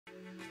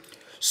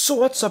So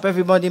what's up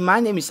everybody, my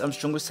name is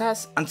Armstrong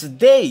Sass, and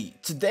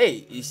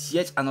today is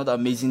yet another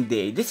amazing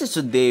day. This is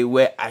a day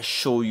where I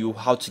show you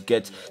how to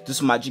get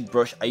this magic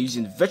brush I use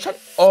in virtually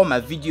all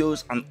my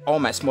videos and all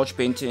my smudge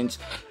paintings.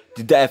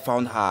 The day I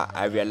found her,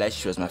 I realized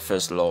she was my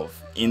first love,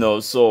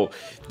 so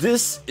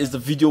this is the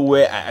video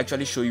where I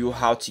actually show you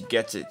how to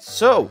get it.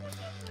 So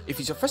if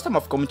it's your first time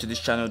of coming to this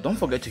channel, don't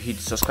forget to hit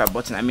the subscribe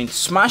button.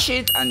 Smash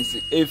it. And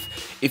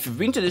if you've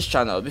been to this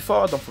channel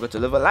before, don't forget to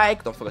leave a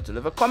like, don't forget to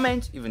leave a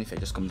comment. Even if you're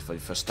just coming for the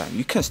first time,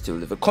 you can still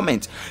leave a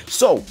comment.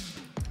 So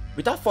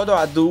without further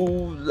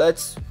ado,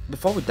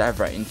 before we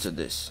dive right into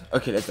this,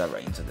 let's dive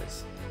right into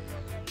this.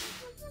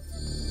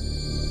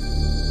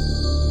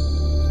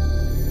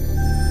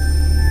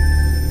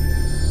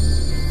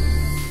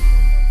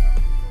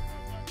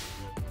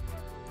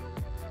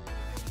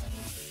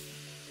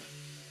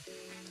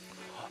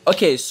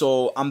 Okay,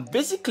 so I'm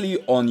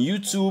basically on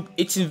YouTube.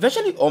 It's in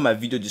virtually all my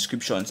video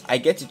descriptions. I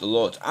get it a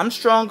lot.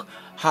 Armstrong,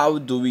 how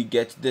do we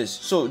get this?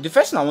 So the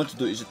first thing I want to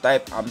do is to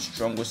type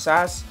Armstrong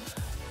Sass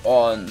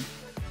on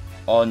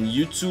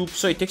YouTube,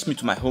 so it takes me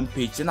to my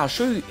homepage. Then I'll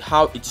show you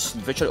how it is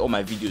in virtually all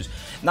my videos.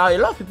 Now a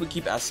lot of people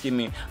keep asking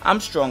me,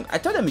 Armstrong, I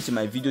tell them it's in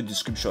my video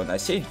description. I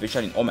say it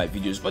virtually in all my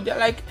videos, but they're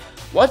like,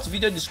 what's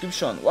video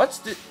description? What's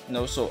the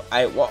so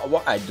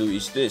what I do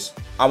is this.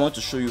 I want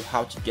to show you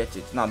how to get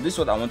it. Now this is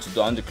what I want to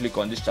do. I want to click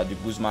on this Chadwick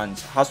Boseman. It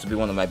has to be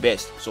one of my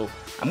best, so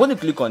I'm going to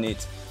click on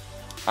it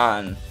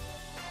and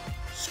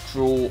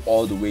scroll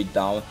all the way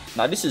down.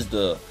 Now this is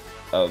the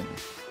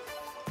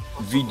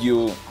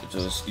video.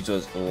 It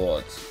was a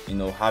lot,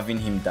 having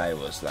him die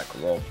was like a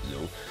lot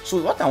blow.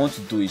 So what I want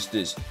to do is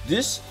this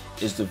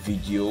is the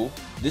video.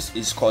 This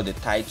is called the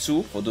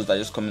title for those that are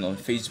just coming on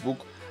Facebook,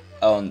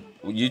 on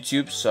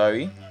YouTube,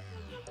 sorry.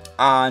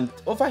 And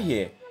over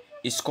here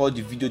it's called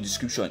the video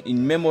description,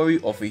 in memory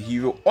of a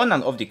hero on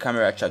and off the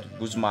camera, Chadwick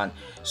Boseman.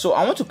 So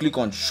I want to click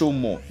on show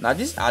more. Now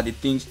these are the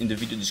things in the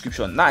video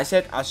description. Now I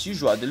said, as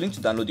usual, the link to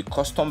download the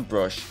custom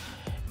brush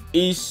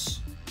is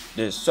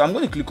this. So I'm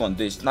going to click on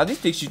this. Now this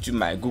takes you to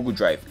my Google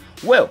Drive.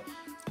 Well,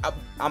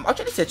 I'm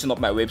actually setting up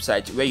my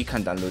website where you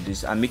can download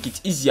this and make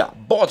it easier,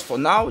 but for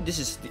now this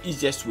is the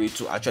easiest way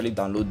to actually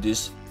download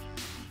this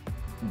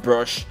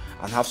brush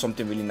and have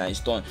something really nice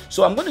done.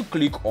 So I'm going to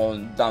click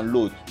on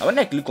download. Now when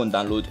I click on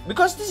download,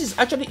 because this is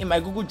actually in my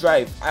Google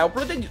Drive, I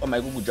uploaded it on my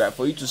Google Drive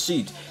for you to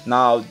see it.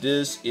 Now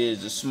this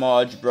is the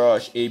Smudge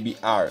brush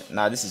ABR.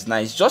 Now this is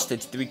nice, just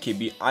 33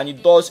 KB, and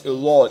it does a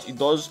lot. It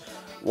does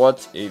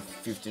what a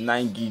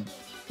 59 gig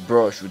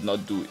brush would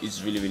not do.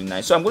 It's really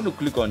nice. So I'm going to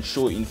click on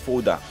show in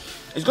folder.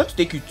 It's going to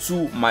take you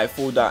to my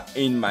folder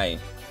in my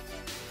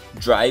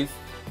drive,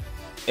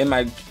 in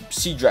my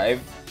C drive,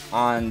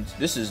 and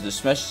this is the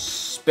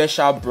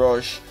special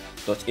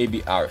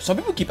brush.abr. Some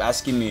people keep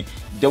asking me,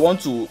 they want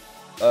to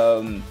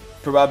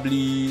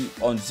probably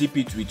unzip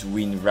it with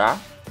WinRAR.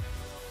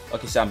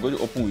 Okay, so I'm going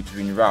to open with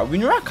WinRAR.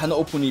 WinRAR cannot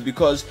open it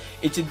because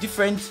it's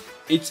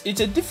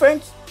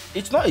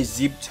not a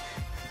zipped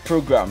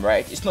program,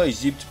 right? It's not a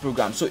zipped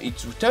program, so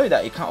it will tell you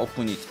that it can't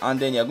open it, and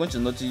then you're going to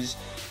notice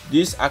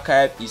this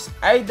archive is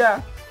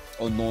either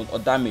unknown or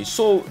damaged.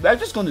 So we're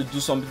just going to do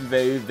something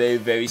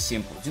very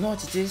simple. Do you know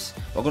what it is?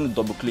 We're going to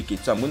double click it.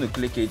 So I'm going to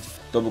click it,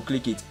 double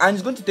click it, and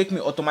it's going to take me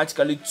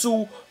automatically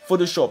to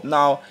Photoshop.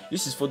 Now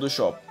this is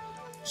Photoshop,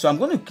 so I'm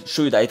going to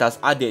show you that it has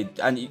added,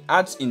 and it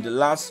adds in the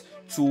last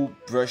two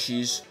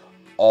brushes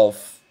of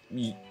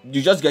you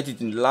just get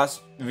it in the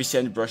last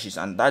recent brushes,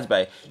 and that's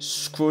by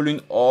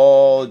scrolling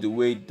all the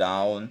way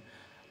down.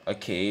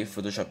 Okay,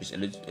 Photoshop is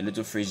a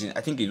little freezing.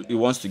 I think it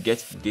wants to get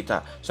the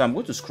data, so I'm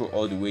going to scroll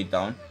all the way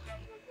down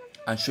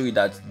and show you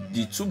that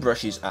the two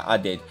brushes are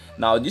added.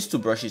 Now these two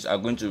brushes are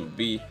going to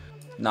be,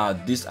 now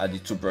these are the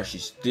two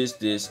brushes,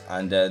 this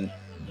and then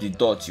the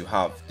dots you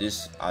have.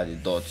 These are the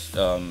dots,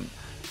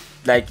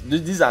 like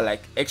these are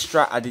like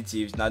extra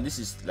additives. Now this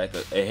is like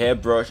a hair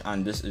brush,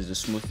 and this is the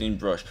smoothing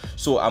brush.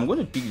 So I'm going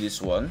to pick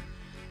this one.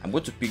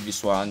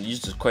 Use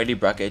the curly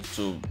bracket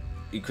to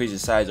increase the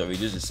size or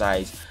reduce the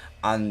size,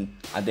 and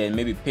then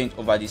maybe paint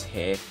over this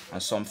hair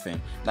and something.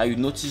 Now you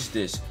notice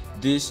this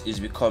is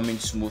becoming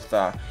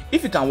smoother.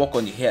 If you can work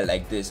on the hair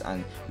like this,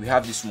 and we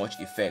have this much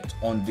effect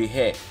on the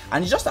hair,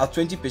 and it's just at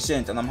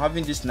 20%, and I'm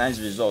having this nice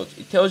result,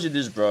 it tells you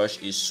this brush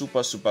is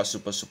super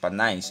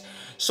nice.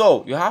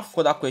 So you have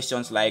further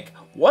questions like,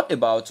 what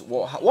about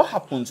what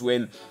happens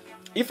when,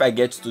 if I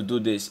get to do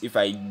this, if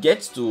I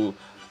get to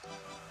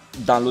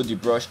download the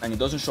brush and it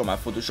doesn't show my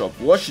Photoshop,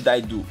 what should I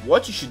do?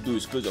 What you should do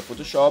is close your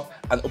Photoshop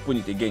and open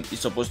it again. It's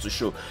supposed to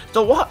show.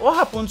 So what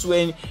happens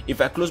when, if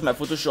I close my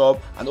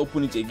Photoshop and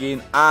open it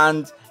again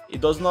and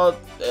it does not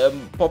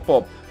pop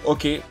up?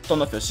 Okay,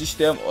 turn off your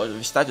system or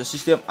restart your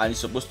system, and it's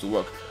supposed to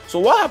work. So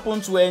what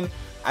happens when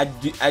I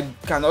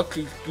cannot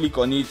click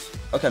on it?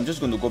 Okay, I'm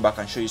just going to go back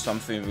and show you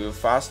something real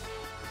fast.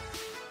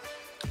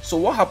 So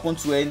what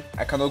happens when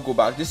I cannot go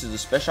back? This is a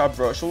special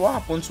brush. So what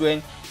happens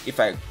when, if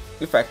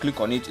I click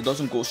on it, it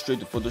doesn't go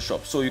straight to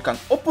Photoshop? So you can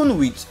open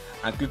with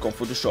and click on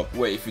Photoshop,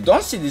 where if you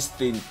don't see this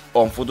thing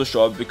on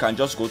Photoshop, you can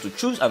just go to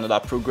choose another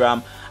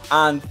program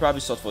and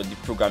probably search for the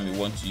program you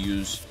want to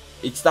use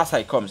that's how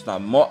it comes. Now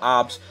more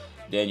apps,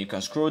 then you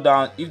can scroll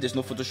down. If there's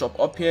no Photoshop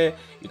up here,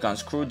 you can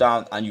scroll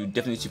down and you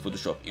definitely see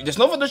Photoshop. If there's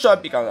no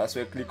Photoshop, you can as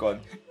well click on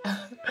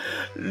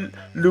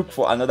look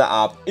for another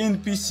app. In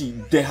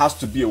PC, there has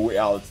to be a way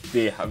out.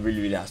 There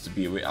really has to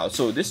be a way out.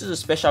 So this is a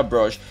special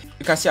brush.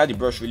 You can see how the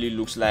brush really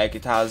looks like.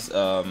 It has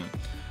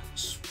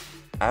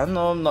I don't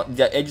know, not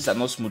the edges are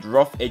not smooth,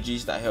 rough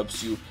edges that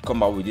helps you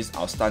come out with this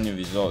outstanding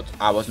result.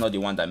 I was not the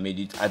one that made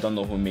it. I don't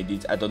know who made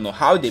it. I don't know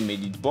how they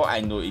made it, but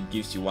I know it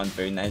gives you one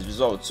very nice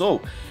result.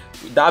 So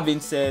with that being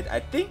said,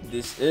 I think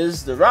this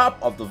is the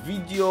wrap of the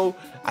video.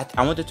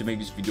 I wanted to make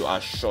this video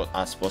as short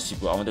as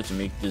possible. I wanted to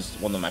make this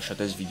one of my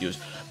shortest videos.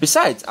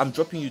 Besides, I'm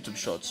dropping YouTube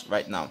shorts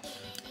right now.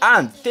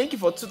 And thank you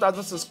for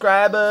 2,000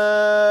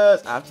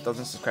 subscribers. I have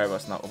 2,000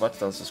 subscribers now, over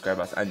 2,000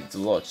 subscribers, and it's a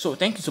lot. So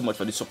thank you so much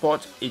for the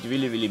support. It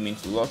really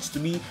means a lot to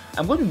me.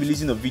 I'm going to be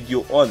releasing a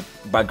video on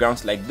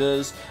backgrounds like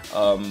this,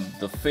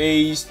 the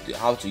face,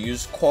 how to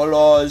use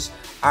colors,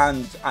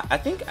 and I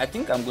think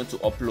I'm going to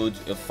upload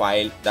a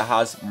file that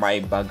has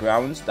my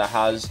backgrounds, that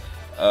has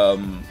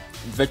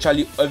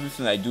virtually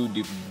everything I do,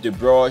 the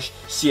brush,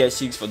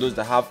 CS6 for those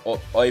that have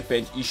oil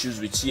paint issues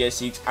with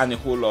CS6, and a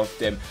whole lot of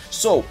them.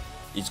 So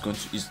it's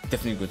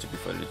definitely going to be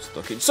fun to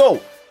talk in.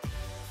 So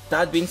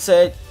that being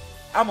said,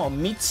 I'm gonna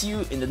meet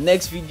you in the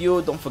next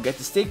video. Don't forget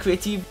to stay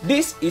creative.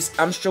 This is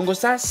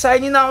Armstrongosa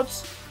signing out.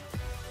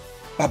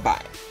 Bye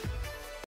bye.